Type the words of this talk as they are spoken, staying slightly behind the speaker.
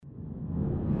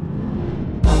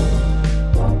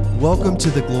Welcome to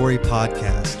the Glory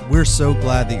Podcast. We're so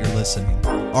glad that you're listening.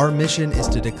 Our mission is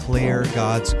to declare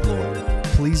God's glory.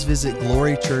 Please visit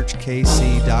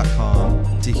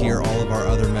glorychurchkc.com to hear all of our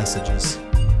other messages.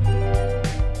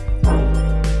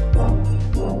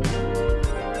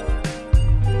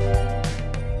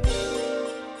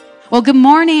 Well, good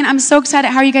morning. I'm so excited.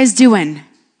 How are you guys doing?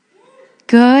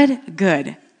 Good.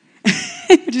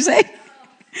 What'd you say?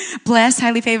 Blessed,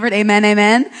 highly favored. Amen,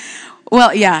 amen.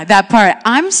 Well, yeah, that part.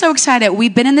 I'm so excited.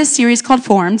 We've been in this series called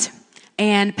Formed,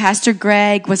 and Pastor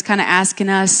Greg was kind of asking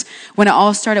us when it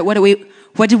all started, what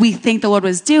did we think the Lord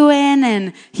was doing?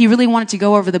 And he really wanted to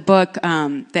go over the book,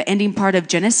 the ending part of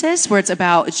Genesis, where it's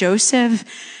about Joseph,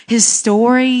 his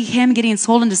story, him getting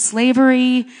sold into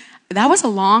slavery. That was a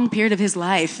long period of his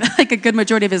life, like a good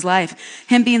majority of his life.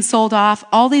 Him being sold off,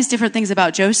 all these different things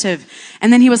about Joseph.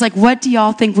 And then he was like, what do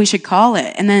y'all think we should call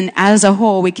it? And then as a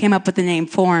whole, we came up with the name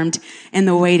Formed in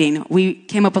the Waiting. We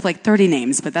came up with like 30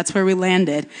 names, but that's where we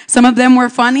landed. Some of them were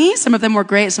funny, some of them were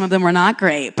great, some of them were not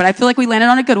great. But I feel like we landed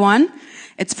on a good one.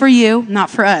 It's for you, not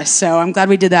for us. So I'm glad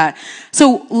we did that.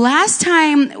 So last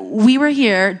time we were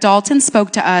here, Dalton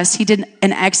spoke to us. He did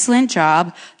an excellent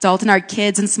job. Dalton, our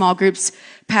kids and small groups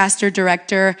pastor,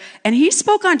 director, and he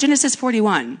spoke on Genesis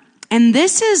 41. And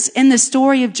this is in the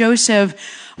story of Joseph,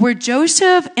 where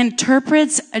Joseph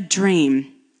interprets a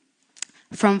dream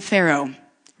from Pharaoh,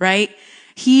 right?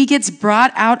 He gets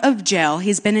brought out of jail.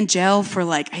 He's been in jail for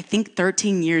I think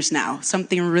 13 years now,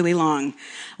 something really long.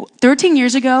 13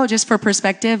 years ago, just for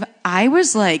perspective, I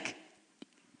was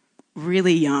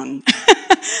really young.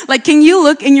 Can you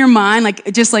look in your mind,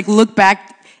 look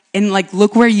back and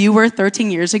look where you were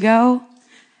 13 years ago?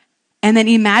 And then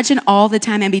imagine all the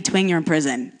time in between you're in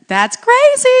prison. That's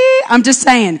crazy. I'm just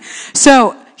saying.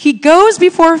 So he goes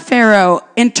before Pharaoh,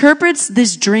 interprets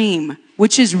this dream,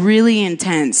 which is really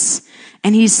intense.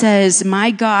 And he says,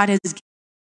 my God has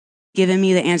given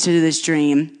me the answer to this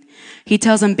dream. He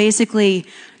tells him basically,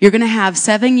 you're going to have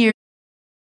 7 years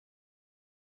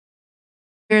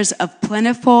of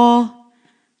plentiful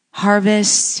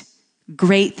harvest,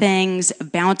 great things,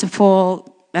 bountiful.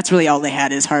 That's really all they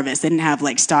had is harvest. They didn't have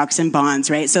stocks and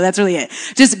bonds, right? So that's really it.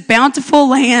 Just bountiful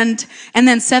land and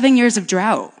then 7 years of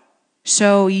drought.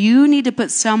 So you need to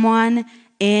put someone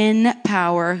in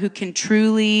power who can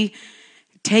truly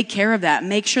take care of that.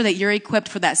 Make sure that you're equipped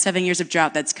for that 7 years of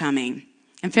drought that's coming.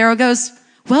 And Pharaoh goes,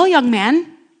 well, young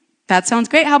man, that sounds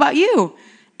great. How about you?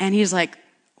 And he's like,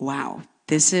 wow,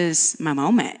 this is my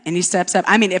moment. And he steps up.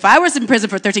 I mean, if I was in prison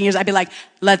for 13 years, I'd be like,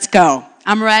 let's go.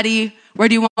 I'm ready. Where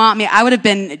do you want me? I would have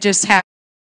been just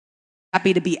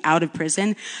happy to be out of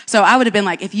prison. So I would have been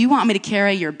like, if you want me to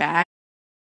carry your bags,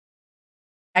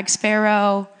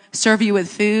 Pharaoh, serve you with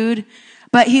food.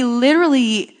 But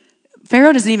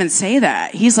Pharaoh doesn't even say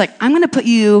that. He's like, I'm going to put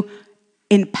you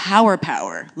in power.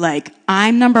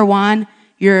 I'm number one,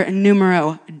 you're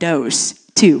numero dos,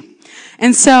 two.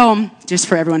 And so, just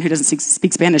for everyone who doesn't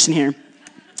speak Spanish in here,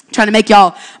 trying to make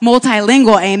y'all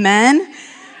multilingual, amen?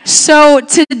 So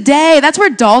today, that's where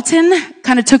Dalton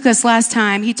kind of took us last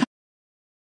time. He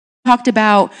talked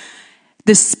about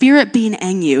the Spirit being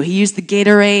in you. He used the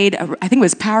Gatorade, I think it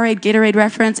was Powerade, Gatorade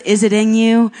reference. Is it in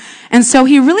you? And so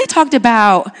he really talked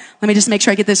about, let me just make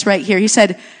sure I get this right here.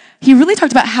 He really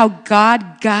talked about how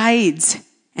God guides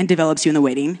and develops you in the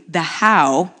waiting, the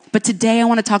how. But today I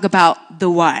want to talk about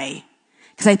the why,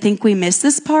 because I think we miss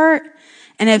this part.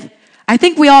 And I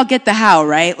think we all get the how,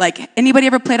 right? Anybody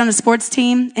ever played on a sports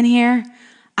team in here?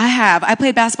 I have. I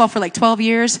played basketball for 12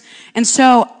 years. And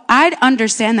so I'd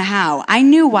understand the how. I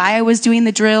knew why I was doing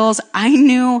the drills. I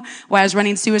knew why I was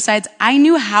running suicides. I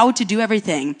knew how to do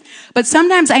everything. But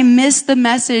sometimes I miss the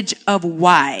message of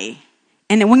why.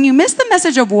 And when you miss the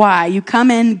message of why, you come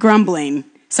in grumbling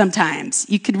sometimes.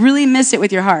 You could really miss it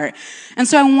with your heart. And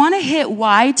so I want to hit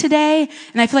why today,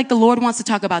 and I feel like the Lord wants to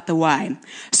talk about the why.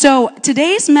 So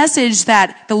today's message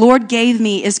that the Lord gave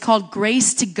me is called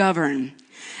Grace to Govern.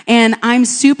 And I'm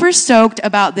super stoked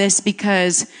about this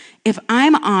because if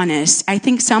I'm honest, I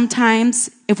think sometimes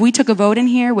if we took a vote in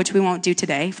here, which we won't do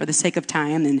today for the sake of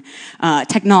time and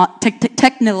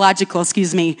technological,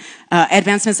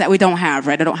 advancements that we don't have,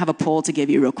 right? I don't have a poll to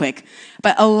give you real quick.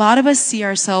 But a lot of us see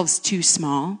ourselves too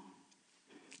small.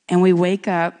 And we wake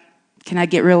up. Can I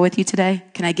get real with you today?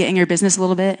 Can I get in your business a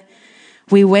little bit?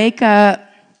 We wake up.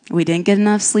 We didn't get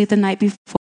enough sleep the night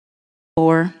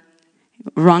before.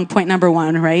 Wrong point number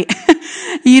one, right?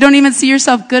 You don't even see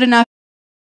yourself good enough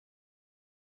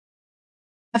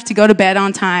to go to bed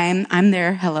on time. I'm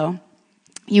there. Hello.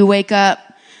 You wake up,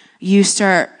 you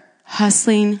start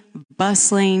hustling,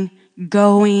 bustling,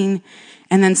 going,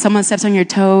 and then someone steps on your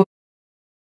toes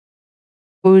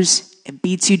it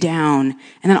beats you down.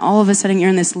 And then all of a sudden you're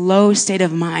in this low state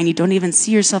of mind. You don't even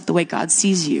see yourself the way God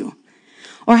sees you.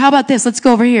 Or how about this? Let's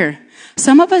go over here.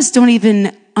 Some of us don't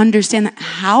even understand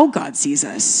how God sees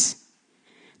us.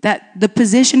 That the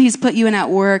position he's put you in at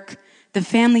work, the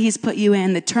family he's put you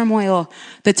in, the turmoil,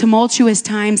 the tumultuous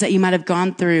times that you might have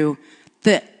gone through,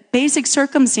 the basic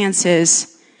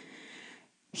circumstances,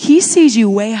 he sees you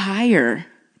way higher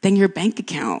than your bank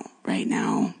account right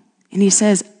now. And he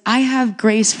says, I have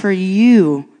grace for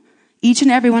you, each and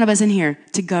every one of us in here,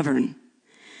 to govern.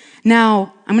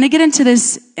 Now, I'm going to get into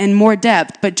this in more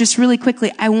depth, but just really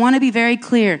quickly, I want to be very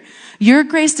clear. Your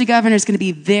grace to govern is going to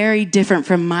be very different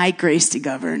from my grace to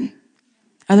govern.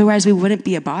 Otherwise, we wouldn't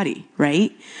be a body,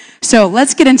 right? So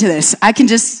let's get into this. I can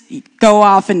just go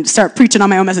off and start preaching on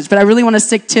my own message, but I really want to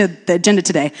stick to the agenda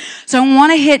today. So I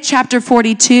want to hit chapter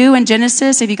 42 in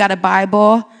Genesis. If you got a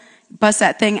Bible, bust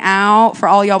that thing out. For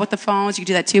all y'all with the phones, you can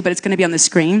do that too, but it's going to be on the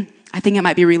screen. I think it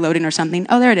might be reloading or something.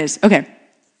 Oh, there it is. Okay,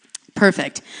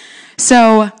 perfect.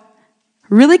 So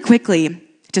really quickly,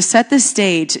 to set the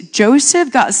stage,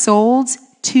 Joseph got sold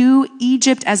to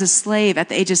Egypt as a slave at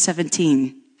the age of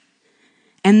 17.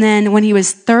 And then when he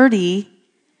was 30,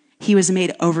 he was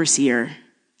made overseer.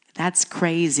 That's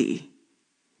crazy.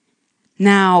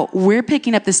 Now, we're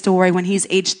picking up the story when he's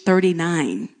age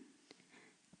 39.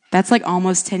 That's like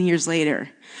almost 10 years later.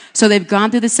 So they've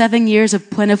gone through the 7 years of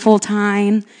plentiful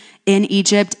time in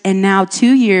Egypt, and now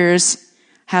 2 years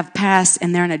have passed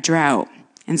and they're in a drought.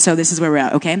 And so this is where we're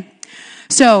at, okay?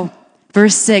 So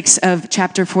verse 6 of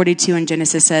chapter 42 in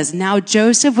Genesis says, Now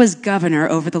Joseph was governor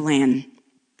over the land.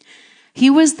 He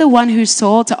was the one who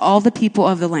sold to all the people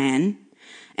of the land,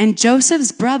 and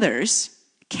Joseph's brothers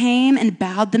came and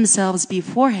bowed themselves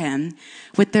before him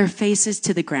with their faces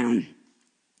to the ground.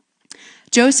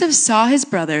 Joseph saw his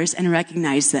brothers and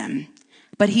recognized them,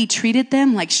 but he treated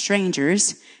them like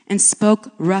strangers and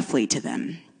spoke roughly to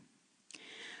them.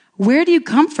 Where do you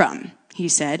come from? He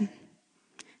said.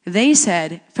 They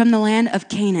said, From the land of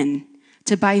Canaan,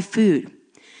 to buy food.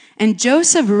 And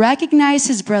Joseph recognized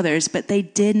his brothers, but they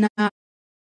did not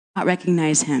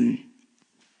recognize him.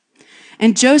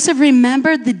 And Joseph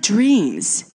remembered the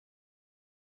dreams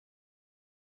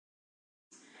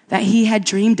that he had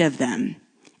dreamed of them.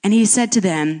 And he said to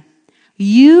them,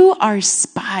 You are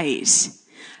spies.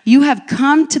 You have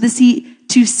come to see,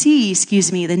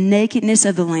 the nakedness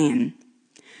of the land.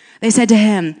 They said to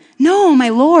him, No, my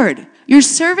Lord, your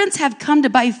servants have come to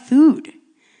buy food.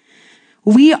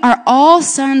 We are all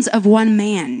sons of one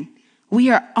man. We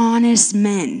are honest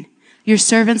men. Your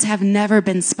servants have never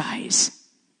been spies.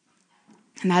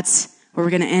 And that's where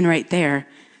we're going to end right there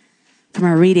from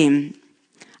our reading.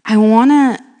 I want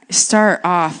to start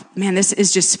off, man, this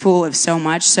is just full of so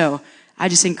much. So I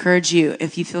just encourage you,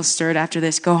 if you feel stirred after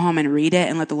this, go home and read it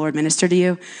and let the Lord minister to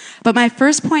you. But my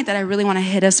first point that I really want to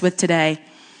hit us with today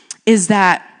is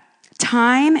that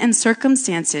time and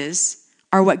circumstances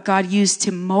are what God used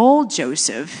to mold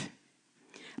Joseph,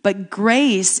 but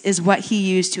grace is what he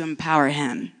used to empower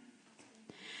him.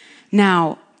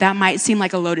 Now, that might seem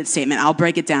like a loaded statement. I'll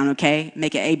break it down, okay?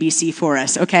 Make it ABC for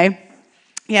us, okay?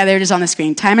 Yeah, there it is on the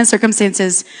screen. Time and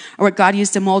circumstances are what God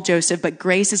used to mold Joseph, but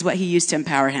grace is what he used to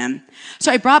empower him.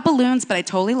 So I brought balloons, but I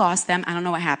totally lost them. I don't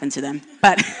know what happened to them.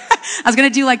 But I was going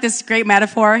to do like this great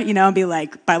metaphor, and be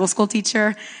like Bible school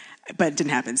teacher, but it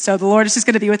didn't happen. So the Lord is just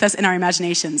going to be with us in our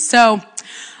imaginations. So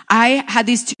I had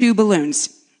these two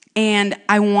balloons, and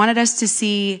I wanted us to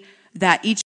see that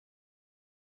each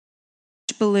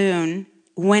balloon,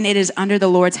 when it is under the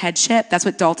Lord's headship, that's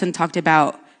what Dalton talked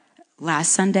about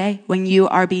last Sunday. When you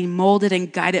are being molded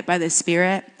and guided by the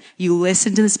Spirit, you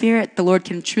listen to the Spirit, the Lord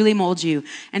can truly mold you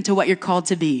into what you're called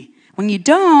to be. When you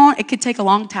don't, it could take a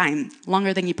long time,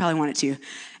 longer than you probably want it to.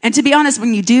 And to be honest,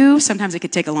 when you do, sometimes it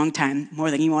could take a long time,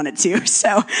 more than you want it to.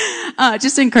 So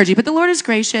just to encourage you. But the Lord is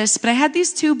gracious. But I had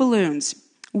these two balloons.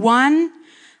 One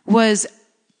was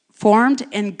formed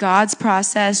in God's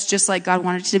process, just like God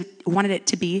wanted it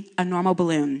to be a normal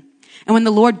balloon. And when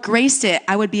the Lord graced it,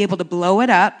 I would be able to blow it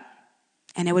up,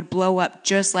 and it would blow up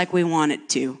just like we want it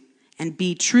to, and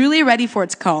be truly ready for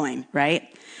its calling, right?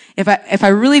 If I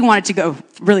really wanted to go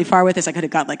really far with this, I could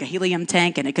have got like a helium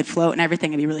tank and it could float and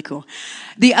everything. It'd be really cool.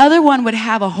 The other one would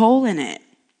have a hole in it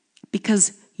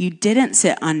because you didn't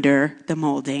sit under the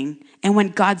molding. And when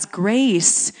God's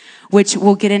grace, which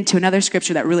we'll get into another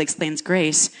scripture that really explains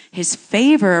grace, his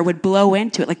favor would blow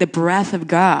into it like the breath of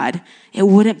God. It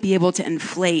wouldn't be able to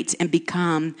inflate and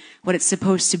become what it's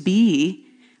supposed to be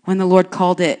when the Lord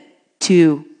called it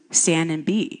to stand and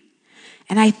be.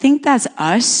 And I think that's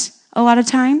us a lot of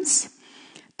times.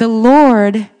 The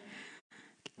Lord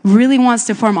really wants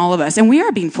to form all of us. And we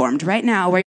are being formed right now.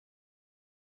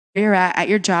 you're at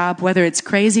your job, whether it's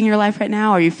crazy in your life right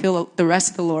now or you feel the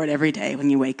rest of the Lord every day when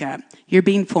you wake up. You're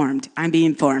being formed. I'm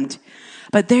being formed.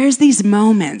 But there's these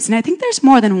moments, and I think there's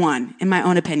more than one, in my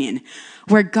own opinion,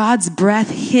 where God's breath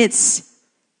hits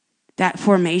that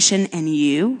formation in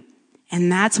you, and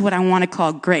that's what I want to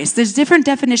call grace. There's different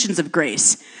definitions of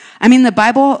grace. I mean, the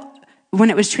Bible, when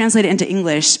it was translated into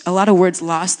English, a lot of words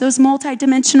lost those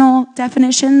multidimensional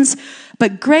definitions.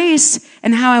 But grace,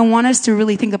 and how I want us to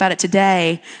really think about it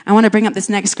today, I want to bring up this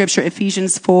next scripture,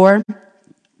 Ephesians 4.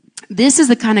 This is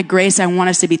the kind of grace I want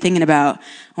us to be thinking about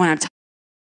when I'm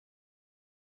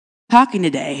talking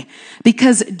today.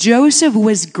 Because Joseph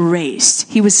was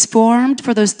graced. He was formed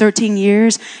for those 13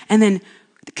 years, and then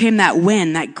came that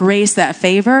win, that grace, that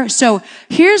favor. So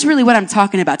here's really what I'm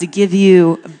talking about to give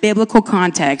you biblical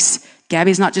context.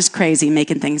 Gabby's not just crazy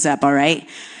making things up, all right?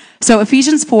 So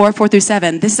Ephesians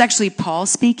 4:4-7, this is actually Paul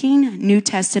speaking, New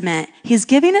Testament. He's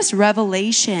giving us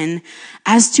revelation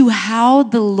as to how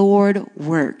the Lord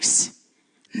works.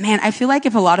 Man, I feel like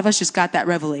if a lot of us just got that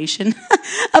revelation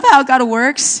of how God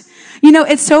works, you know,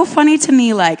 it's so funny to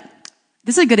me, like,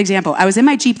 this is a good example. I was in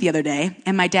my Jeep the other day,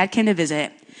 and my dad came to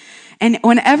visit, and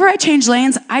whenever I change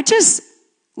lanes, I just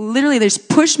literally just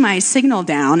push my signal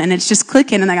down, and it's just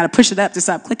clicking, and I got to push it up to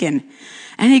stop clicking.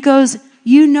 And he goes,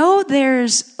 you know,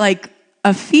 there's like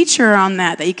a feature on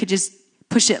that you could just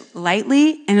push it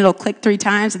lightly and it'll click 3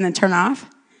 times and then turn off.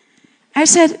 I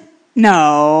said,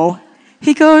 no.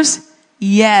 He goes,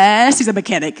 yes. He's a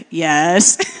mechanic.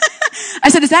 Yes. I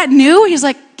said, is that new? He's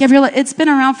like, Gabriella, it's been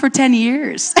around for 10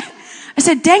 years. I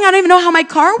said, dang, I don't even know how my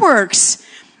car works.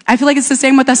 I feel like it's the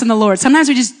same with us in the Lord. Sometimes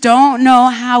we just don't know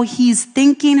how he's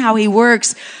thinking, how he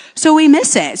works, so we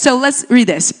miss it. So let's read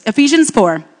this. Ephesians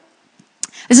 4.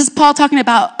 This is Paul talking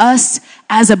about us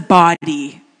as a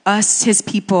body, us, his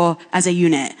people, as a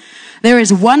unit. There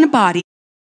is one body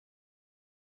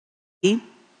and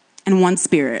one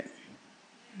spirit.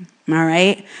 All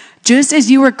right? Just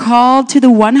as you were called to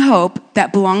the one hope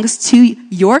that belongs to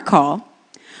your call,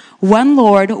 one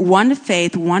Lord, one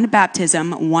faith, one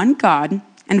baptism, one God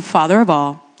and Father of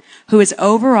all, who is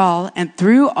over all and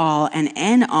through all and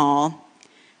in all.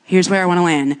 Here's where I want to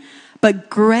land. But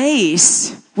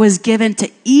grace was given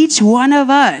to each one of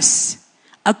us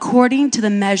according to the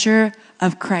measure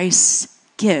of Christ's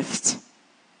gift.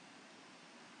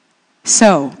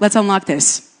 So let's unlock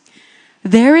this.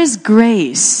 There is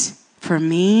grace for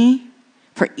me,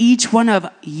 for each one of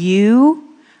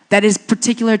you, that is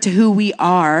particular to who we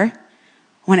are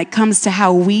when it comes to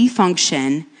how we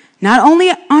function, not only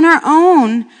on our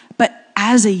own, but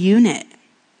as a unit.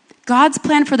 God's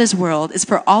plan for this world is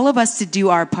for all of us to do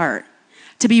our part,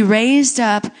 to be raised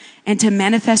up into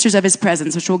manifestors of his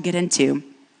presence, which we'll get into.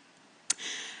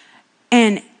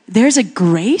 And there's a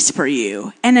grace for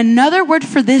you. And another word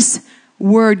for this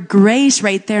word grace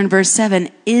right there in verse 7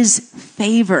 is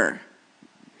favor.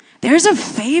 There's a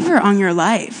favor on your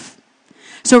life.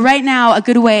 So right now, a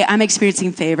good way I'm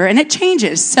experiencing favor, and it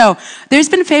changes. So there's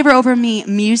been favor over me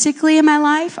musically in my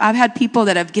life. I've had people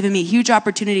that have given me huge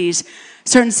opportunities.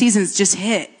 Certain seasons just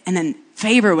hit, and then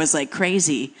favor was like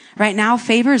crazy. Right now,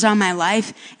 favor is on my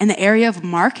life in the area of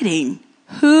marketing.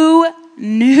 Who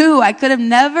knew? I could have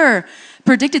never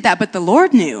predicted that, but the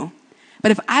Lord knew. But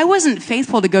if I wasn't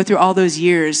faithful to go through all those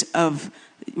years of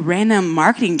random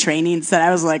marketing trainings that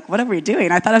I was like, what are we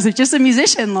doing? I thought I was just a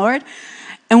musician, Lord.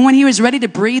 And when he was ready to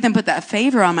breathe and put that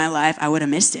favor on my life, I would have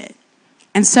missed it.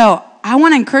 And so I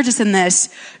want to encourage us in this.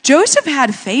 Joseph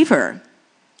had favor.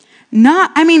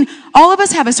 All of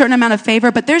us have a certain amount of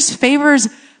favor, but there's favor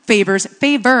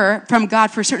from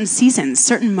God for certain seasons,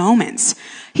 certain moments.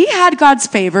 He had God's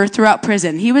favor throughout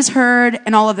prison. He was heard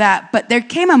and all of that, but there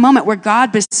came a moment where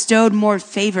God bestowed more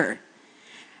favor.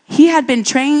 He had been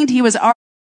trained. He was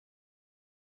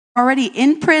already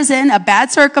in prison, a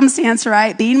bad circumstance,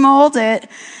 right? Being molded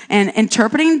and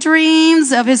interpreting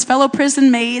dreams of his fellow prison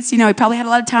mates. You know, he probably had a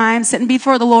lot of time sitting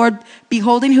before the Lord,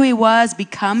 beholding who he was,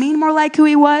 becoming more like who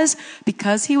he was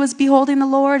because he was beholding the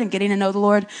Lord and getting to know the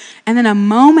Lord. And then a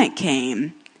moment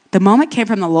came. The moment came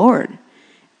from the Lord.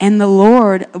 And the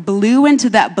Lord blew into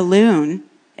that balloon,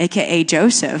 aka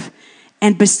Joseph,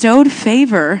 and bestowed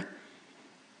favor.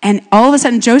 And all of a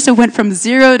sudden, Joseph went from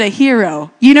 0 to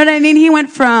hero. You know what I mean? He went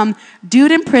from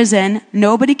dude in prison,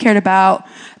 nobody cared about.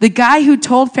 The guy who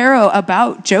told Pharaoh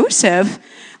about Joseph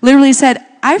literally said,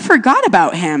 I forgot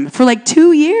about him for like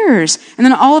 2 years. And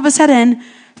then all of a sudden,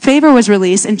 favor was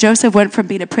released, and Joseph went from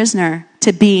being a prisoner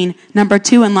to being number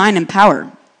 2 in line in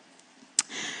power.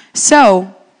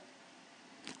 So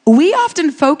we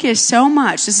often focus so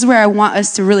much, this is where I want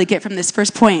us to really get from this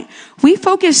first point. We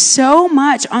focus so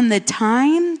much on the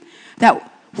time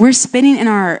that we're spending in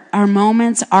our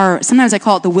moments, sometimes I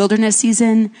call it the wilderness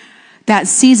season, that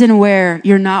season where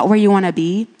you're not where you want to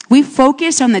be. We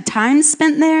focus on the time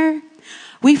spent there.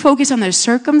 We focus on the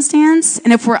circumstance.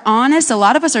 And if we're honest, a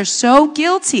lot of us are so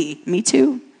guilty. Me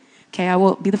too. Okay, I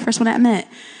will be the first one to admit.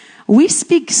 We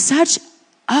speak such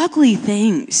ugly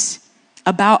things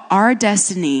about our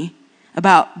destiny,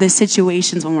 about the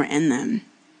situations when we're in them.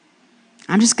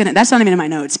 That's not even in my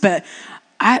notes, but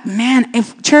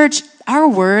if church, our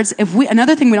words,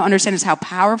 another thing we don't understand is how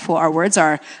powerful our words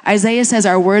are. Isaiah says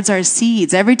our words are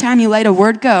seeds. Every time you let a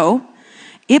word go,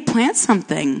 it plants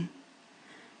something.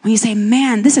 When you say,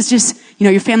 man, this is just,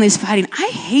 your family's fighting. I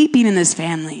hate being in this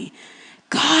family.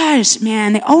 Gosh,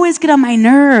 man, they always get on my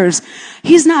nerves.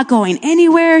 He's not going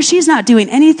anywhere. She's not doing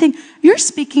anything. You're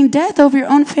speaking death over your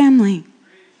own family.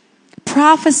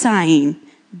 Prophesying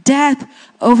death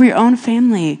over your own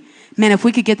family. Man, if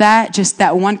we could get that, just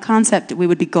that one concept, we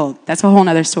would be gold. That's a whole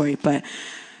nother story. But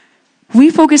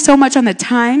we focus so much on the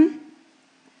time,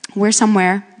 we're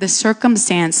somewhere, the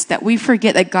circumstance, that we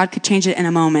forget that God could change it in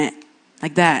a moment.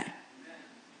 Like that.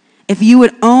 If you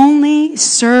would only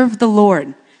serve the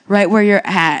Lord right where you're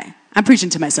at. I'm preaching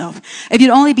to myself. If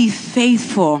you'd only be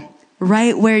faithful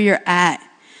right where you're at.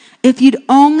 If you'd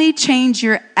only change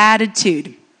your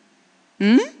attitude.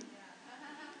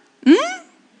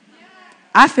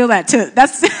 I feel that too.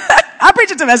 I'm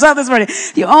preaching to myself this morning.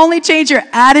 You only change your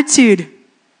attitude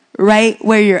right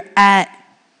where you're at.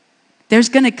 There's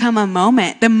going to come a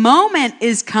moment. The moment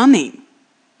is coming.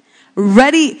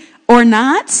 Ready or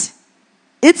not,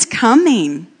 it's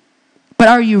coming. But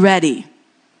are you ready?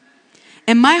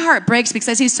 And my heart breaks because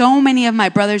I see so many of my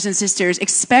brothers and sisters,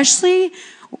 especially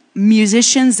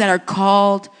musicians that are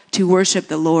called to worship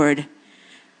the Lord.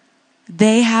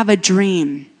 They have a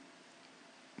dream.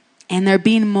 And they're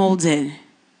being molded.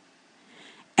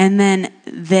 And then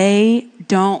they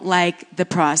don't like the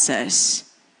process.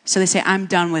 So they say, I'm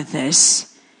done with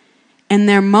this. And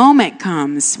their moment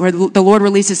comes where the Lord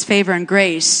releases favor and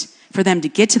grace for them to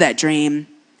get to that dream.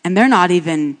 And they're not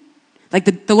even, like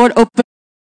the Lord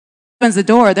opens the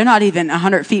door. They're not even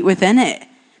 100 feet within it.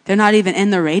 They're not even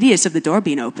in the radius of the door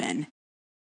being open.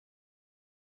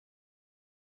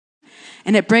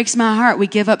 And it breaks my heart. We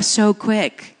give up so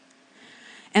quick.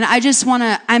 And I just want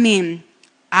to,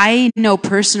 I know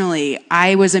personally,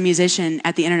 I was a musician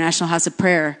at the International House of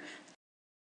Prayer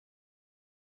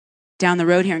down the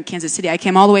road here in Kansas City. I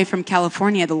came all the way from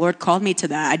California. The Lord called me to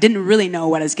that. I didn't really know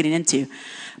what I was getting into.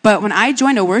 But when I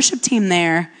joined a worship team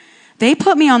there, they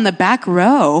put me on the back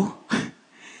row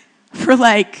for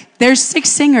there's 6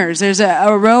 singers. There's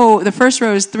a row, the first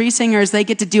row is 3 singers. They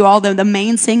get to do all the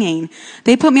main singing.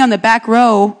 They put me on the back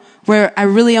row where I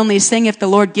really only sing if the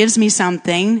Lord gives me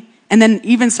something. And then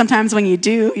even sometimes when you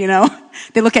do,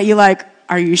 they look at you like,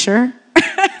 are you sure?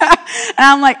 And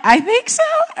I'm like, I think so.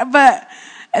 But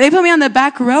they put me on the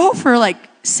back row for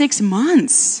 6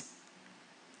 months.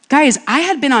 Guys, I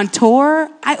had been on tour.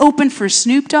 I opened for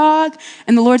Snoop Dogg.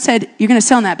 And the Lord said, you're going to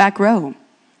sit in that back row.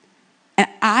 And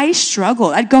I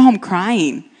struggled. I'd go home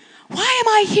crying. Why am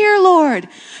I here, Lord?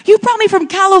 You brought me from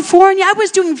California. I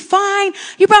was doing fine.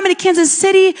 You brought me to Kansas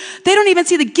City. They don't even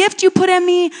see the gift you put in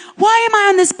me. Why am I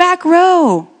on this back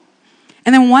row?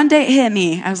 And then one day it hit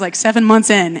me. I was 7 months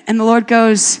in. And the Lord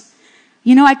goes,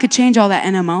 I could change all that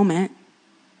in a moment.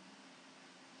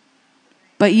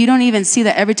 But you don't even see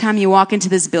that every time you walk into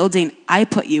this building, I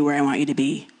put you where I want you to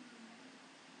be.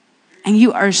 And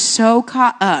you are so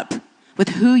caught up with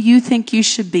who you think you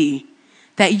should be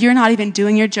that you're not even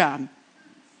doing your job.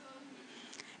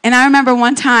 And I remember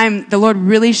one time the Lord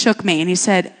really shook me and he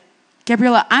said,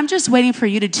 Gabriella, I'm just waiting for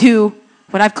you to do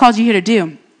what I've called you here to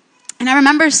do. And I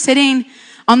remember sitting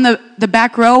on the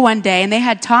back row one day and they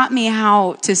had taught me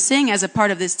how to sing as a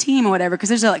part of this team or whatever, because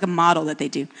there's a model that they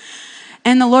do.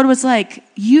 And the Lord was like,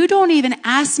 you don't even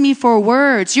ask me for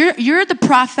words. You're the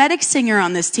prophetic singer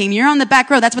on this team. You're on the back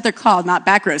row. That's what they're called, not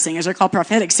back row singers. They're called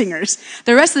prophetic singers.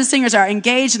 The rest of the singers are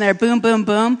engaged and they're boom, boom,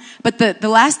 boom. But the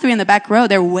last 3 in the back row,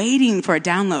 they're waiting for a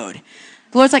download.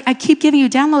 The Lord's like, I keep giving you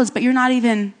downloads, but you're not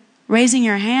even raising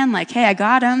your hand like, hey, I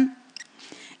got him.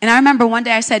 And I remember one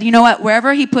day I said, you know what,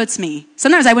 wherever he puts me,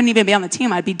 sometimes I wouldn't even be on the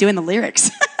team. I'd be doing the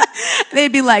lyrics.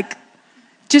 They'd be like,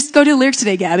 just go do the lyrics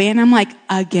today, Gabby. And I'm like,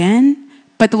 again?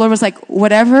 But the Lord was like,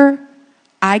 whatever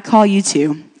I call you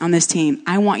to on this team,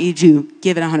 I want you to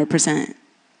give it 100%.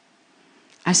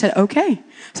 I said, okay.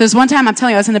 So this one time, I'm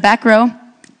telling you, I was in the back row,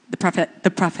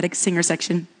 the prophetic singer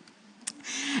section.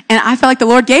 And I felt like the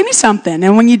Lord gave me something.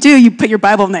 And when you do, you put your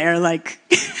Bible in the air like,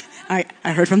 I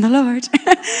heard from the Lord.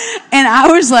 And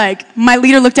I was like, my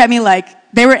leader looked at me like,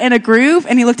 they were in a groove.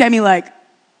 And he looked at me like,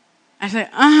 I said,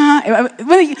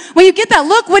 When you get that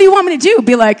look, what do you want me to do?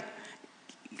 Be like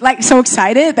so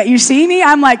excited that you see me?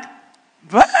 I'm like,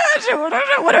 what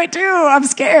do I do? I'm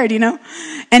scared,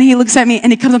 And he looks at me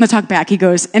and he comes up to talk back. He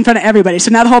goes, in front of everybody.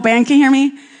 So now the whole band can hear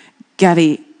me.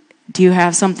 Gabby, do you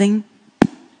have something?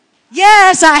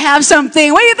 Yes, I have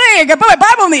something. What do you think? I put my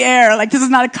Bible in the air. Like, this is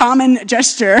not a common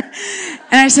gesture.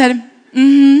 And I said,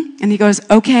 mm-hmm. And he goes,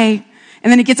 okay.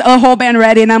 And then he gets the whole band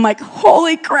ready. And I'm like,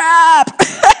 holy crap.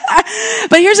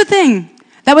 But here's the thing.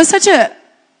 That was such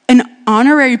an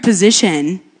honorary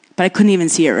position, but I couldn't even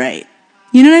see it right.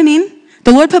 You know what I mean?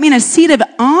 The Lord put me in a seat of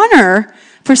honor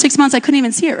for 6 months. I couldn't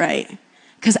even see it right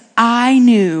because I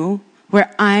knew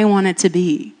where I wanted to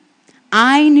be.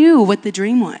 I knew what the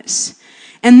dream was.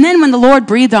 And then when the Lord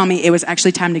breathed on me, it was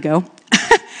actually time to go.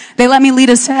 They let me lead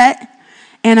a set.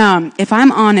 And if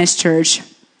I'm honest, church,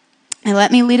 they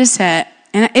let me lead a set.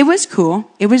 And it was cool.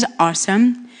 It was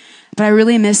awesome. But I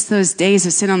really missed those days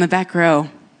of sitting on the back row.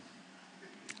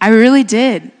 I really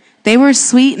did. They were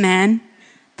sweet, man.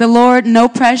 The Lord, no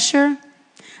pressure.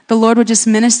 The Lord would just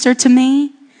minister to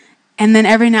me. And then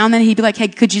every now and then he'd be like, hey,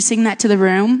 could you sing that to the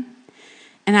room?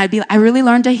 And I really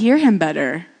learned to hear him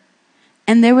better.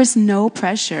 And there was no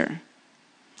pressure.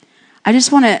 I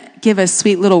just want to give a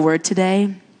sweet little word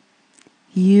today.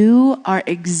 You are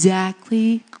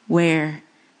exactly where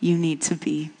you need to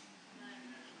be.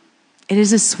 It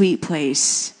is a sweet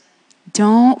place.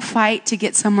 Don't fight to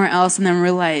get somewhere else and then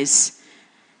realize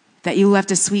that you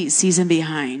left a sweet season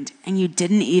behind and you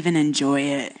didn't even enjoy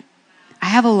it. I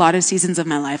have a lot of seasons of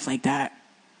my life like that.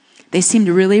 They seemed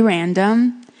really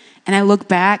random. And I look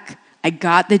back, I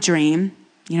got the dream.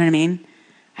 You know what I mean?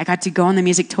 I got to go on the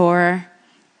music tour.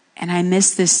 And I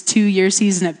missed this 2-year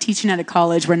season of teaching at a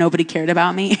college where nobody cared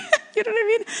about me. You know what I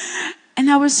mean? And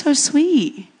that was so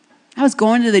sweet. I was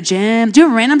going to the gym,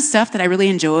 doing random stuff that I really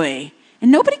enjoy.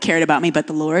 And nobody cared about me but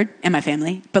the Lord and my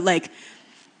family. But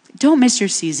don't miss your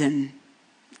season.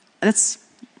 I'm going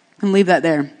to leave that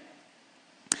there.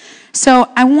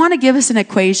 So I want to give us an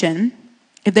equation.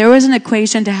 If there was an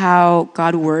equation to how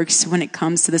God works when it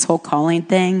comes to this whole calling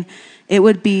thing, it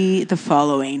would be the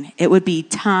following. It would be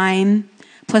time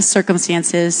plus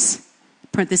circumstances,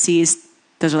 parentheses,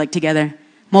 those are together,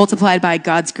 multiplied by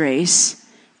God's grace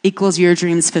equals your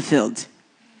dreams fulfilled.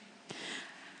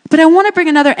 But I want to bring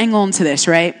another angle into this,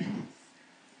 right?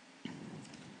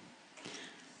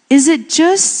 Is it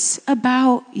just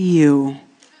about you?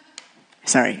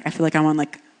 Sorry, I feel like I'm on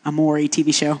a Maury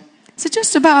TV show. Is it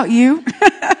just about you?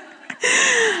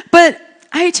 But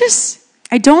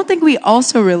I don't think we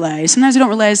also realize, sometimes we don't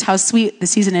realize how sweet the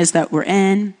season is that we're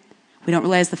in. We don't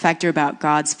realize the factor about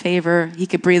God's favor. He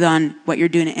could breathe on what you're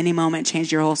doing at any moment,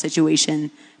 change your whole situation,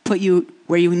 put you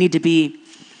where you need to be.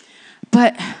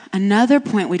 But another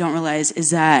point we don't realize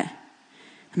is that,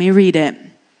 let me read it.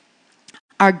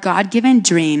 Our God-given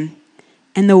dream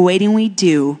and the waiting we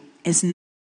do is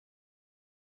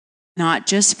not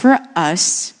just for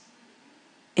us,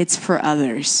 it's for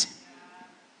others.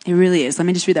 It really is. Let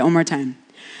me just read that one more time.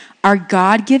 Our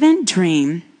God-given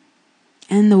dream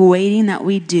and the waiting that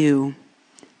we do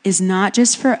is not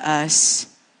just for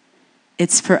us,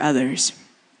 it's for others.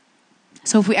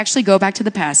 So if we actually go back to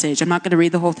the passage, I'm not going to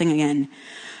read the whole thing again.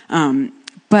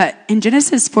 But in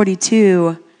Genesis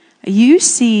 42, you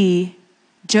see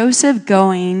Joseph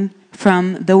going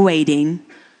from the waiting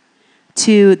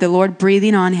to the Lord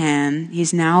breathing on him.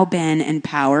 He's now been in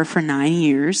power for 9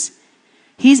 years.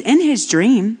 He's in his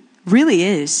dream, really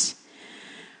is.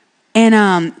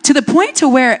 And to the point to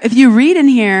where, if you read in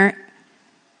here,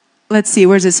 let's see,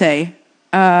 where does it say?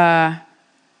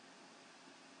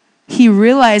 He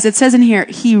realized, it says in here,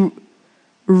 he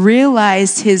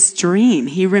realized his dream.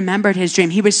 He remembered his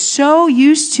dream. He was so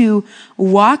used to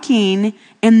walking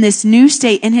in this new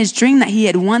state in his dream that he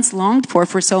had once longed for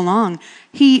so long.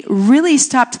 He really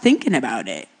stopped thinking about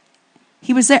it.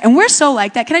 He was there. And we're so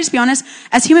like that. Can I just be honest?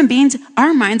 As human beings,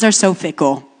 our minds are so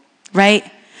fickle, right?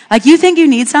 You think you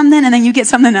need something and then you get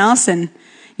something else and,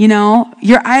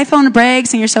 your iPhone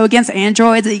breaks and you're so against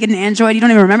Androids that you get an Android. You don't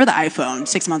even remember the iPhone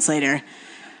 6 months later.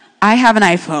 I have an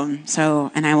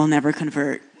iPhone, and I will never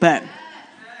convert. But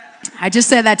I just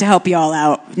said that to help you all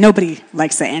out. Nobody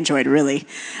likes the Android, really.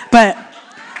 But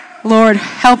Lord,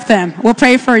 help them. We'll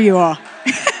pray for you all.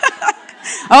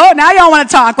 Oh, now y'all want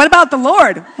to talk. What about the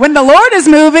Lord? When the Lord is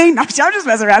moving. No, I'm just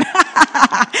messing around.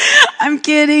 I'm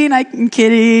kidding.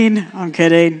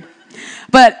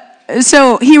 But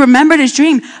so he remembered his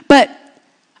dream. But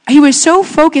he was so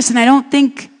focused, and I don't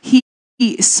think he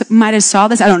might have saw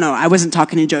this. I don't know. I wasn't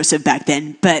talking to Joseph back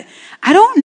then. But I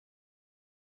don't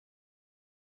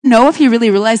know if he really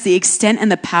realized the extent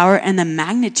and the power and the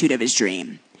magnitude of his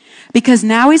dream. Because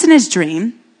now he's in his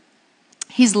dream.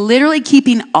 He's literally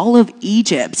keeping all of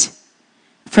Egypt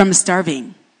from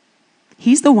starving.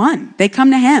 He's the one. They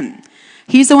come to him.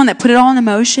 He's the one that put it all in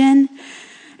motion.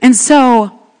 And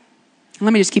so,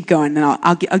 let me just keep going, and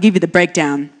I'll give you the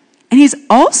breakdown. And he's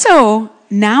also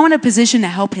now in a position to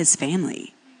help his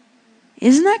family.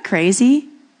 Isn't that crazy?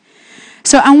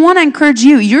 So I want to encourage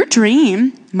you, your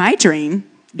dream, my dream,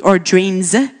 or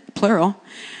dreams, plural,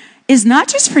 is not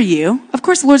just for you. Of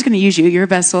course, the Lord's going to use you. You're a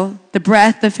vessel. The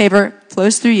breath, the favor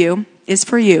flows through you, is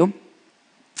for you.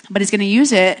 But he's going to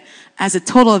use it as a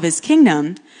total of his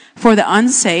kingdom for the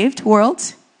unsaved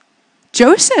world.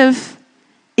 Joseph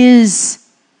is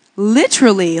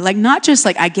literally, like, not just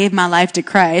like, I gave my life to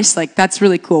Christ. Like, that's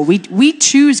really cool. We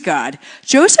choose God.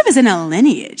 Joseph is in a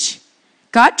lineage.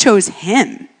 God chose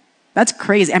him. That's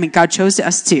crazy. I mean, God chose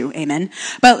us too. Amen.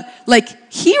 But like,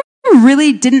 he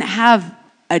really didn't have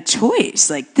a choice.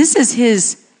 Like, this is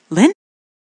his lineage.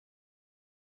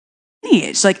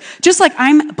 Like, just like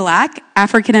I'm Black,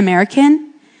 African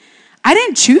American, I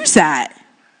didn't choose that.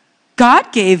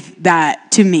 God gave that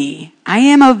to me. I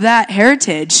am of that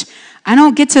heritage. I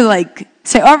don't get to like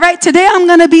say, all right, today I'm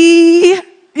going to be,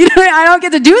 I don't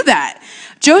get to do that.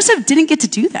 Joseph didn't get to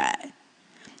do that.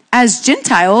 As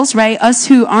Gentiles, right, us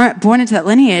who aren't born into that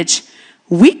lineage,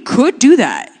 we could do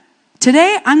that.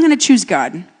 Today, I'm going to choose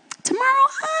God. Tomorrow,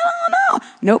 I don't know.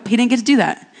 Nope, he didn't get to do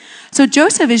that. So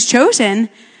Joseph is chosen.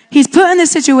 He's put in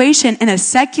this situation in a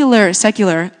secular,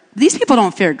 these people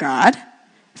don't fear God.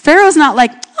 Pharaoh's not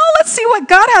like, oh, let's see what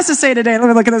God has to say today. Let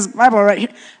me look at this Bible right here.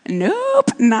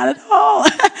 Nope, not at all.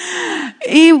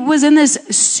 He was in this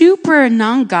super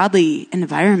non-godly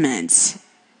environment.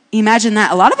 Imagine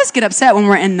that. A lot of us get upset when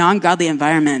we're in non-godly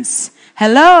environments.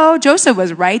 Hello, Joseph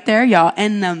was right there, y'all,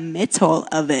 in the middle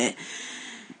of it.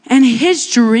 And his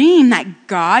dream that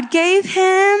God gave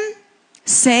him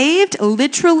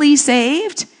literally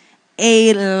saved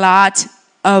a lot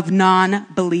of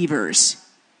non-believers.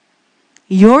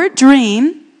 Your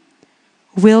dream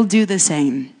will do the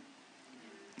same,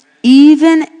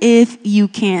 even if you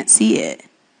can't see it.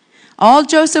 All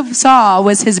Joseph saw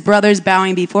was his brothers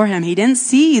bowing before him. He didn't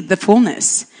see the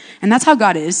fullness. And that's how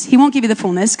God is. He won't give you the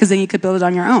fullness because then you could build it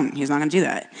on your own. He's not going to do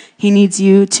that. He needs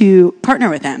you to partner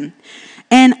with him.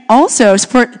 And also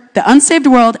for the unsaved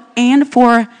world and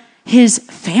for his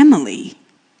family.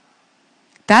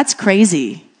 That's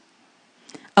crazy.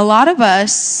 A lot of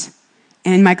us,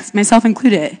 and myself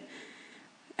included,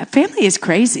 family is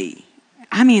crazy.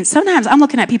 I mean, sometimes I'm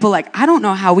looking at people like, I don't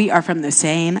know how we are from the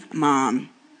same mom.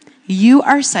 You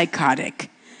are psychotic.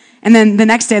 And then the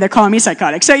next day they're calling me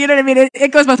psychotic. So you know what I mean?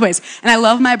 It goes both ways. And I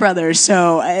love my brothers,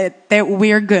 so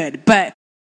we're good. But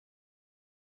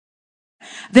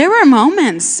there were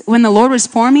moments when the Lord was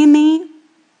forming me,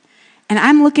 and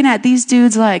I'm looking at these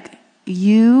dudes like,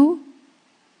 you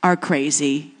are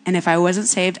crazy. And if I wasn't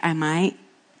saved, I might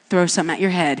throw something at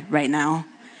your head right now.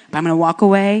 But I'm going to walk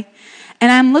away.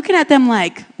 And I'm looking at them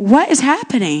like, what is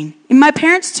happening? And my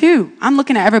parents too. I'm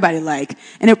looking at everybody like,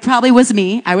 and it probably was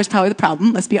me. I was probably the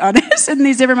problem, let's be honest, in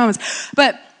these different moments.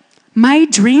 But my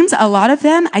dreams, a lot of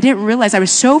them, I didn't realize I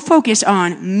was so focused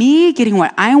on me getting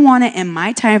what I wanted in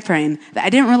my time frame that I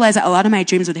didn't realize that a lot of my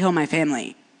dreams would heal my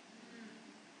family.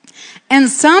 And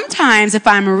sometimes, if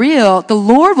I'm real, the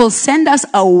Lord will send us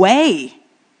away,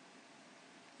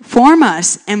 form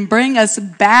us, and bring us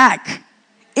back.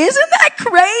 Isn't that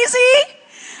crazy?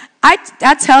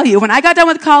 I tell you, when I got done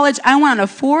with college, I went on a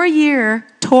 4-year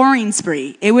touring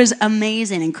spree. It was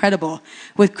amazing, incredible.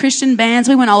 With Christian bands,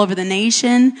 we went all over the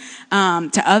nation,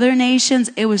 to other nations.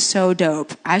 It was so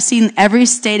dope. I've seen every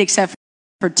state except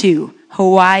for 2,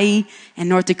 Hawaii and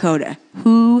North Dakota.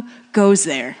 Who goes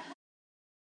there?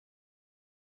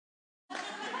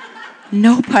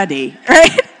 Nobody,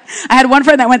 right? I had one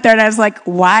friend that went there and I was like,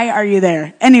 why are you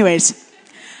there? Anyways,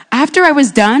 after I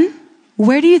was done,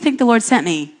 where do you think the Lord sent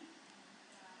me?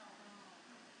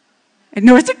 In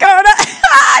North Dakota?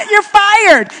 You're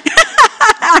fired.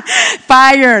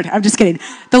 Fired. I'm just kidding.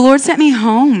 The Lord sent me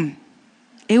home.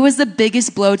 It was the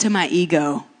biggest blow to my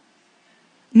ego.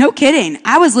 No kidding.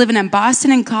 I was living in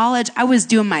Boston in college. I was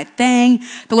doing my thing.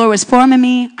 The Lord was forming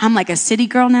me. I'm like a city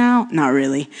girl now. Not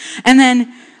really. And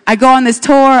then I go on this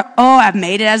tour. Oh, I've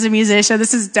made it as a musician.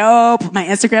 This is dope. My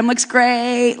Instagram looks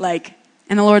great.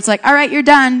 And the Lord's like, all right, you're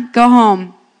done. Go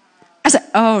home. I said,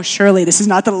 oh, surely this is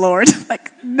not the Lord.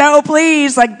 No,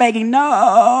 please. Begging,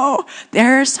 no.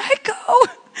 They're psycho.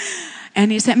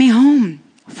 And he sent me home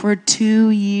for 2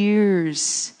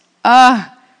 years.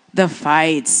 The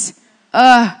fights.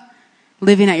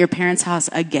 Living at your parents' house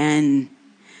again.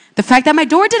 The fact that my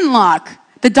door didn't lock.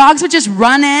 The dogs would just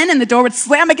run in and the door would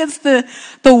slam against the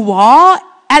wall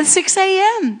at 6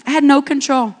 a.m. I had no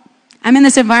control. I'm in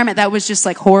this environment that was just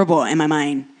like horrible in my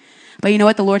mind. But you know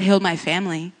what? The Lord healed my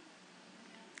family.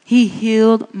 He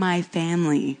healed my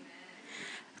family.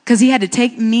 Because he had to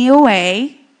take me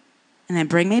away and then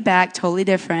bring me back totally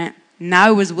different. Now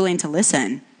I was willing to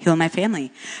listen. Heal my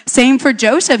family. Same for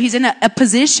Joseph. He's in a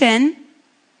position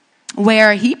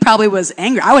where he probably was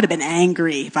angry. I would have been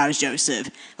angry if I was Joseph.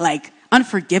 Like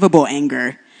unforgivable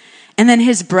anger. And then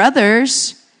his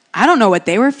brothers, I don't know what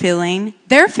they were feeling.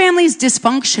 Their family's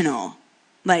dysfunctional.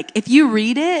 Like if you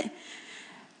read it,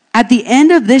 at the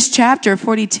end of this chapter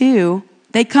 42,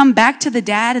 they come back to the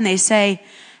dad and they say,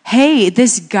 hey,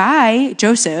 this guy,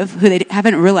 Joseph, who they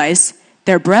haven't realized,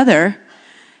 their brother,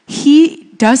 he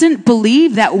doesn't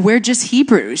believe that we're just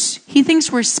Hebrews. He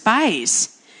thinks we're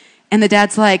spies. And the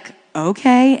dad's like,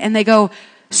 okay. And they go,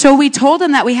 so we told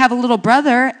him that we have a little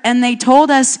brother, and they told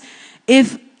us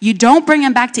if you don't bring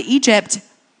him back to Egypt,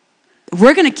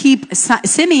 we're going to keep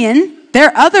Simeon,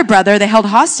 their other brother, they held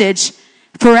hostage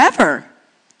forever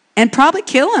and probably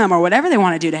kill him or whatever they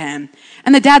want to do to him.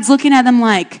 And the dad's looking at them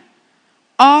like,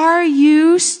 are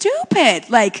you stupid?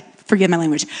 Like, forgive my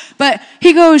language. But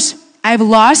he goes, I've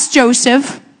lost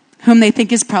Joseph, whom they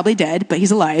think is probably dead, but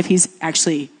he's alive. He's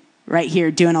actually right here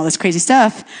doing all this crazy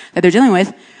stuff that they're dealing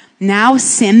with. Now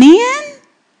Simeon?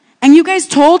 And you guys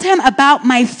told him about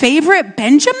my favorite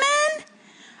Benjamin?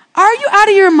 Are you out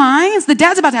of your minds? The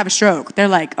dad's about to have a stroke. They're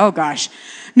like, oh gosh,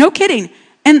 no kidding.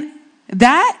 And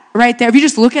that right there, if you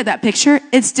just look at that picture,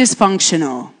 it's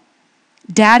dysfunctional.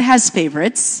 Dad has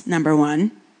favorites, number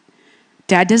one.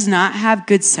 Dad does not have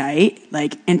good sight,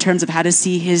 like in terms of how to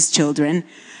see his children.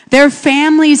 Their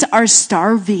families are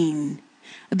starving.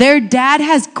 Their dad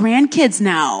has grandkids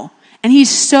now, and he's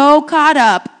so caught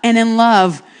up and in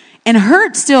love and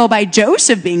hurt still by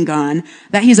Joseph being gone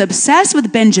that he's obsessed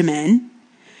with Benjamin.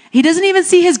 He doesn't even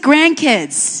see his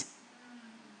grandkids.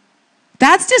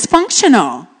 That's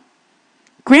dysfunctional.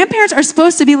 Grandparents are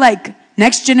supposed to be like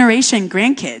next generation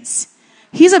grandkids.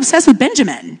 He's obsessed with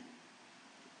Benjamin.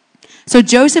 So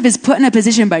Joseph is put in a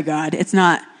position by God. It's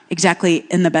not exactly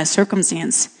in the best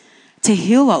circumstance to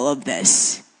heal all of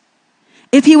this.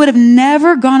 If he would have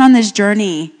never gone on this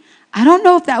journey, I don't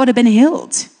know if that would have been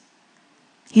healed.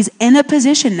 He's in a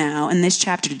position now in this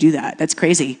chapter to do that. That's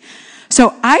crazy.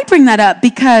 So I bring that up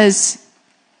because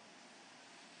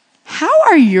how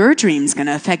are your dreams going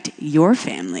to affect your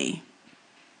family?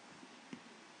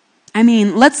 I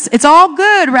mean, it's all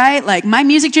good, right? Like my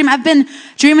music dream, I've been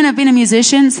dreaming of being a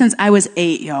musician since I was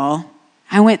 8, y'all.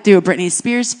 I went through a Britney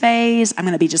Spears phase. I'm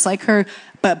going to be just like her,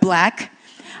 but black.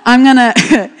 I'm going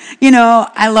to,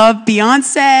 I love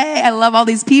Beyonce. I love all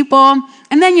these people.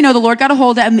 And then, the Lord got a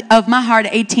hold of my heart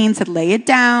at 18, said, lay it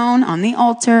down on the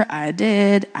altar. I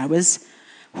did. I was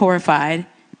horrified.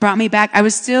 Brought me back. I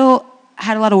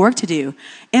had a lot of work to do.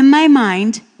 In my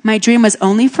mind, my dream was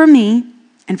only for me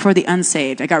and for the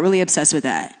unsaved. I got really obsessed with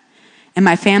that. And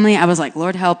my family, I was like,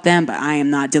 Lord, help them, but I am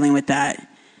not dealing with that.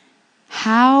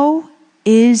 How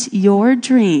is your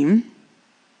dream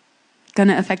going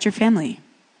to affect your family?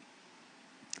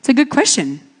 It's a good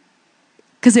question,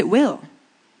 because it will.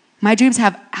 My dreams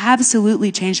have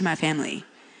absolutely changed my family.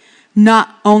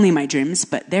 Not only my dreams,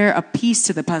 but they're a piece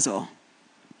to the puzzle.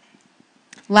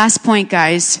 Last point,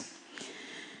 guys.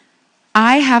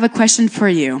 I have a question for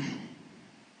you.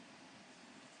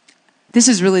 This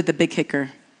is really the big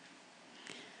kicker.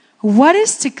 What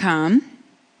is to come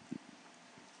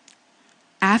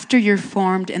after you're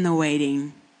formed in the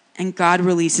waiting and God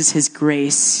releases his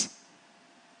grace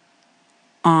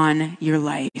on your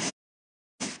life,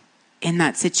 in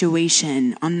that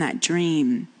situation, on that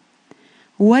dream?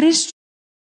 What is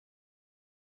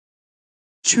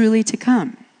truly to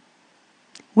come?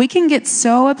 We can get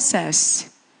so obsessed,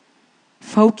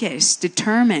 focused,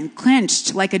 determined,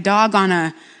 clenched like a dog on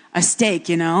a stake,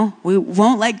 We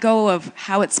won't let go of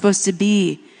how it's supposed to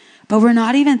be, but we're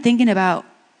not even thinking about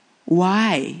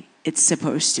why it's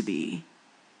supposed to be.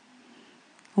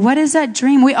 What is that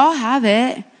dream? We all have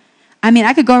it. I mean,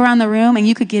 I could go around the room and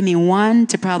you could give me 1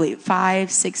 to probably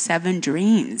 5, 6, 7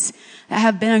 dreams that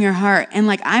have been on your heart. And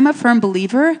I'm a firm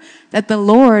believer that the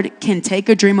Lord can take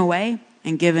a dream away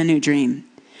and give a new dream.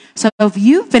 So if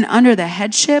you've been under the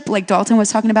headship, like Dalton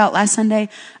was talking about last Sunday,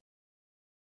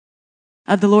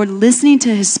 of the Lord, listening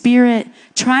to his spirit,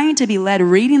 trying to be led,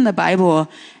 reading the Bible,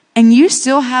 and you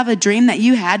still have a dream that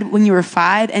you had when you were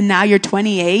 5 and now you're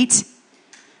 28,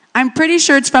 I'm pretty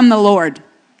sure it's from the Lord.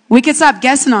 We could stop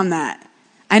guessing on that.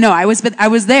 I know, I was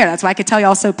there. That's why I could tell you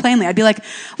all so plainly. I'd be like,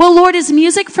 well, Lord, is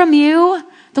music from you?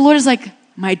 The Lord is like,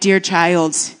 my dear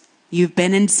child, You've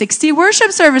been in 60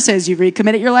 worship services. You've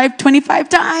recommitted your life 25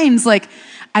 times. Like,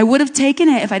 I would have taken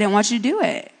it if I didn't want you to do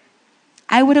it.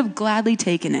 I would have gladly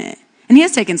taken it. And he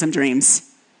has taken some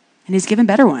dreams. And he's given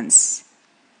better ones.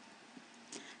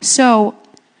 So,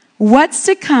 what's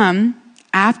to come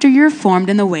after you're formed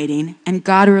in the waiting and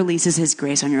God releases his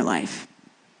grace on your life?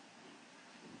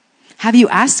 Have you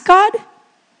asked God?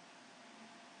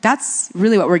 That's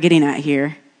really what we're getting at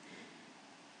here.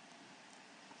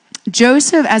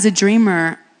 Joseph, as a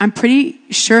dreamer, I'm pretty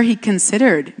sure he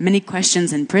considered many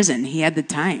questions in prison. He had the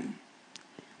time.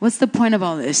 What's the point of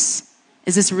all this?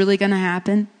 Is this really going to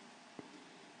happen?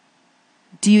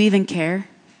 Do you even care?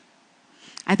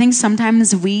 I think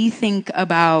sometimes we think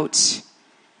about,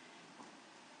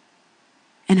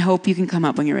 and hope you can come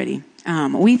up when you're ready.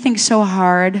 We think so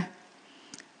hard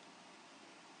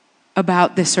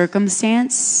about the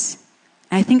circumstance.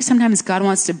 I think sometimes God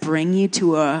wants to bring you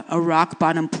to a rock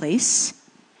bottom place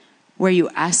where you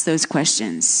ask those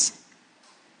questions.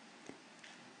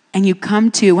 And you come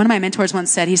to, one of my mentors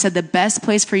once said, he said, the best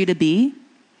place for you to be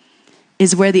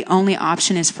is where the only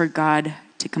option is for God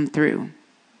to come through.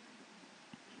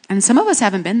 And some of us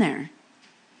haven't been there.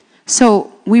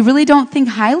 So we really don't think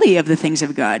highly of the things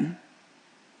of God.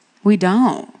 We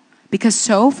don't. Because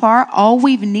so far, all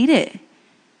we've needed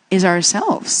is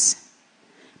ourselves.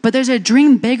 But there's a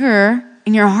dream bigger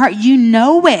in your heart. You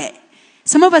know it.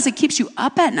 Some of us, it keeps you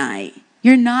up at night.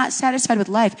 You're not satisfied with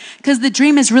life because the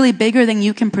dream is really bigger than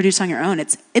you can produce on your own.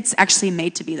 It's actually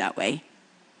made to be that way.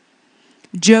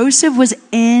 Joseph was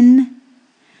in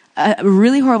a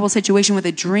really horrible situation with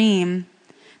a dream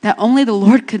that only the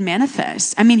Lord could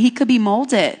manifest. I mean, he could be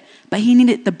molded, but he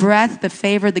needed the breath, the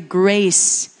favor, the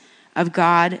grace of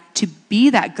God to be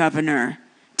that governor,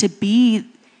 to be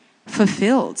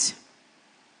fulfilled.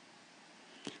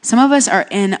 Some of us are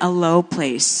in a low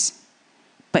place,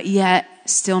 but yet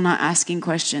still not asking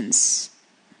questions.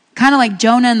 Kind of like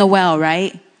Jonah and the well,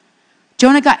 right?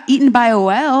 Jonah got eaten by a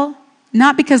well,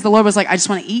 not because the Lord was like, I just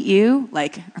want to eat you.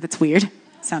 Like, that's weird. It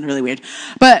sounded really weird.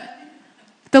 But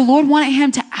the Lord wanted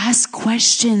him to ask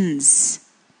questions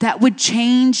that would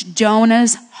change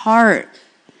Jonah's heart.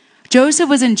 Joseph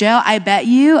was in jail. I bet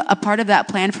you a part of that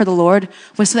plan for the Lord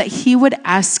was so that he would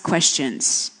ask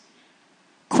questions.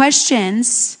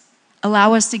 Questions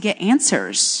allow us to get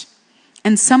answers.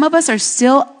 And some of us are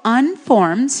still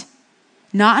unformed,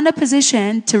 not in a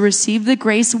position to receive the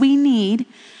grace we need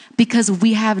because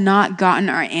we have not gotten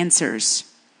our answers.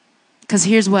 Because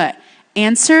here's what,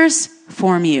 answers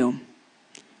form you.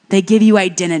 They give you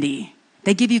identity.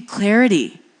 They give you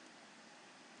clarity.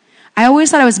 I always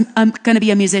thought I was going to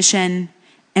be a musician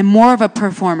and more of a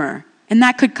performer. And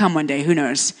that could come one day, who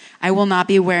knows? I will not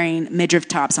be wearing midriff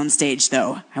tops on stage,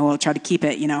 though. I will try to keep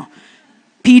it,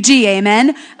 PG,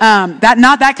 amen? Not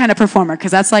that kind of performer,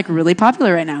 because that's like really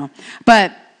popular right now.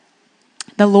 But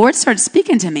the Lord started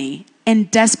speaking to me in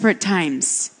desperate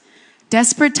times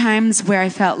where I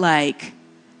felt like,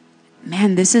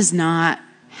 man, this is not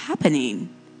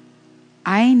happening.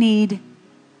 I need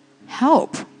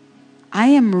help. I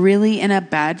am really in a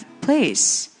bad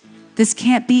place. This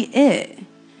can't be it.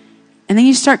 And then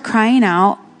you start crying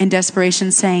out in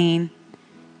desperation saying,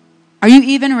 are you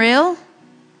even real?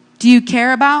 Do you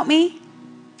care about me?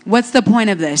 What's the point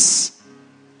of this?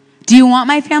 Do you want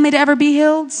my family to ever be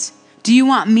healed? Do you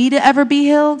want me to ever be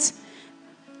healed?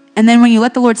 And then when you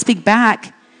let the Lord speak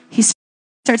back, he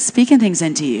starts speaking things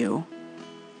into you.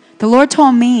 The Lord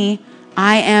told me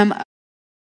I am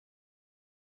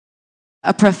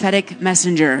a prophetic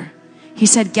messenger. He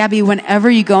said, Gabby,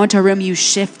 whenever you go into a room, you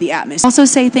shift the atmosphere. Also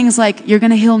say things like, you're going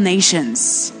to heal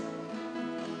nations.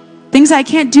 Things I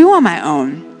can't do on my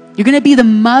own. You're going to be the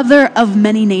mother of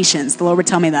many nations. The Lord would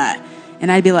tell me that.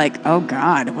 And I'd be like, oh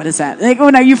God, what is that? Like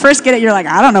when you first get it, you're like,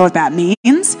 I don't know what that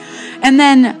means. And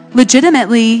then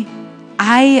legitimately,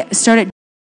 I started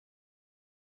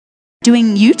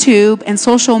doing YouTube and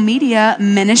social media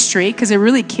ministry, because it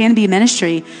really can be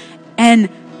ministry. And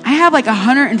I have like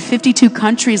 152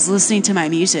 countries listening to my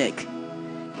music.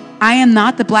 I am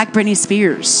not the Black Britney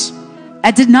Spears.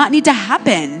 That did not need to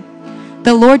happen.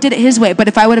 The Lord did it his way. But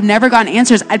if I would have never gotten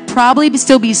answers, I'd probably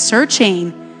still be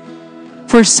searching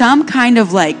for some kind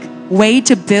of like way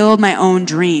to build my own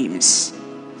dreams.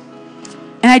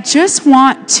 And I just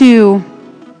want to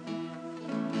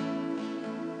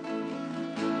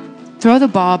throw the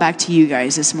ball back to you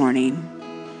guys this morning.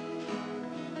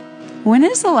 When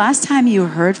is the last time you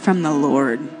heard from the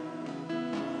Lord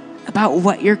about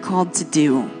what you're called to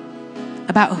do,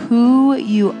 about who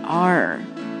you are,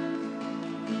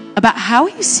 about how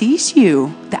he sees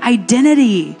you, the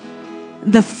identity,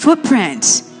 the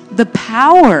footprint, the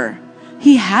power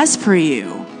he has for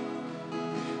you?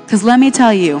 Because let me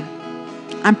tell you,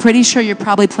 I'm pretty sure you're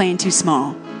probably playing too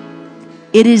small.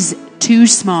 It is too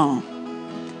small.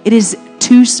 It is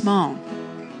too small.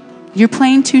 You're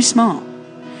playing too small.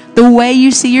 The way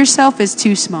you see yourself is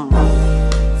too small.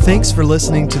 Thanks for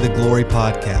listening to the Glory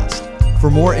Podcast. For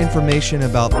more information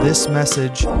about this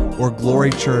message or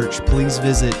Glory Church, please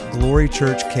visit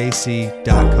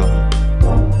glorychurchkc.com.